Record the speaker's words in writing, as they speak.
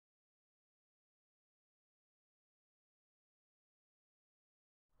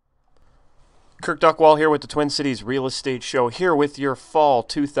Kirk Duckwall here with the Twin Cities Real Estate Show, here with your fall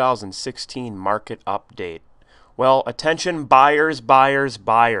 2016 market update. Well, attention buyers, buyers,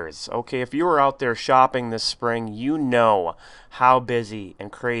 buyers. Okay, if you were out there shopping this spring, you know how busy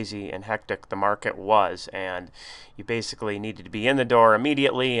and crazy and hectic the market was, and you basically needed to be in the door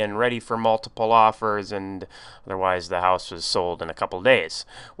immediately and ready for multiple offers, and otherwise the house was sold in a couple days.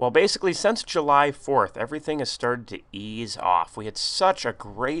 Well, basically since July 4th, everything has started to ease off. We had such a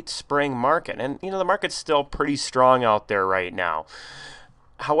great spring market, and the market's still pretty strong out there right now.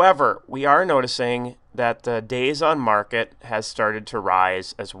 However, we are noticing that the days on market has started to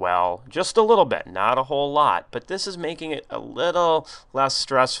rise as well, just a little bit, not a whole lot, but this is making it a little less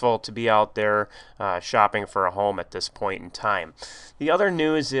stressful to be out there shopping for a home at this point in time. The other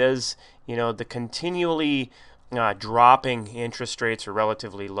news is, the continually dropping interest rates or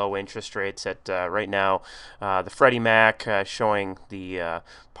relatively low interest rates at right now. The Freddie Mac showing the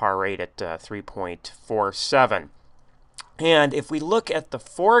par rate at 3.47. And if we look at the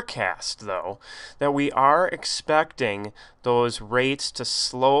forecast, though, that we are expecting those rates to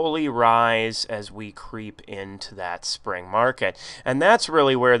slowly rise as we creep into that spring market. And that's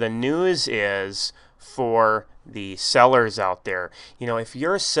really where the news is for the sellers out there. If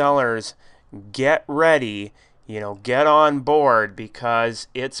you're sellers, get ready. Get on board, because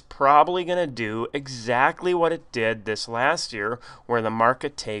it's probably going to do exactly what it did this last year, where the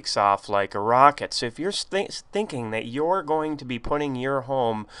market takes off like a rocket. So if you're thinking that you're going to be putting your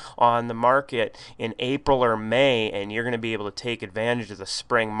home on the market in April or May and you're going to be able to take advantage of the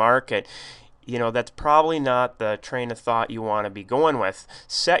spring market, that's probably not the train of thought you want to be going with.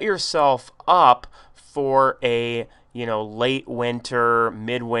 Set yourself up for a late winter,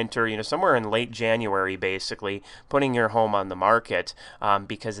 midwinter, somewhere in late January, basically, putting your home on the market,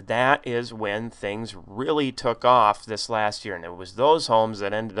 because that is when things really took off this last year. And it was those homes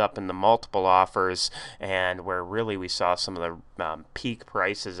that ended up in the multiple offers and where really we saw some of the peak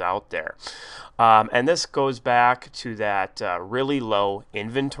prices out there. And this goes back to that really low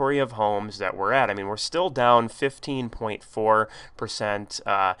inventory of homes that we're at. I mean, we're still down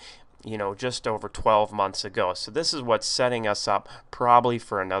 15.4%. Just over 12 months ago. So this is what's setting us up probably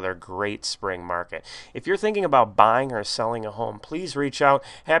for another great spring market. If you're thinking about buying or selling a home, please reach out.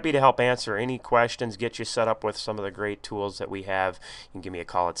 Happy to help answer any questions, get you set up with some of the great tools that we have. You can give me a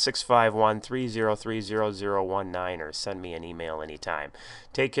call at 651-303-0019 or send me an email anytime.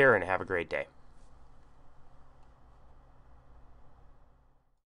 Take care and have a great day.